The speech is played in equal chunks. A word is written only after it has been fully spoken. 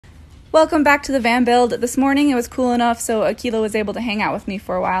Welcome back to the van build. This morning it was cool enough so Akila was able to hang out with me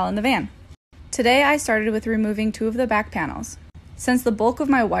for a while in the van. Today I started with removing 2 of the back panels. Since the bulk of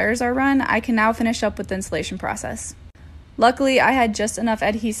my wires are run, I can now finish up with the installation process. Luckily, I had just enough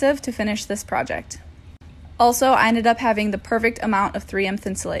adhesive to finish this project. Also, I ended up having the perfect amount of 3M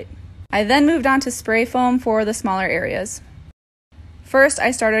Thinsulate. I then moved on to spray foam for the smaller areas. First,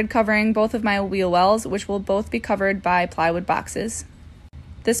 I started covering both of my wheel wells, which will both be covered by plywood boxes.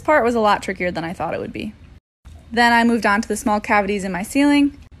 This part was a lot trickier than I thought it would be. Then I moved on to the small cavities in my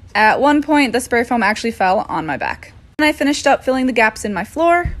ceiling. At one point, the spray foam actually fell on my back. Then I finished up filling the gaps in my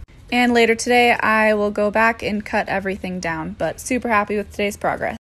floor, and later today I will go back and cut everything down, but super happy with today's progress.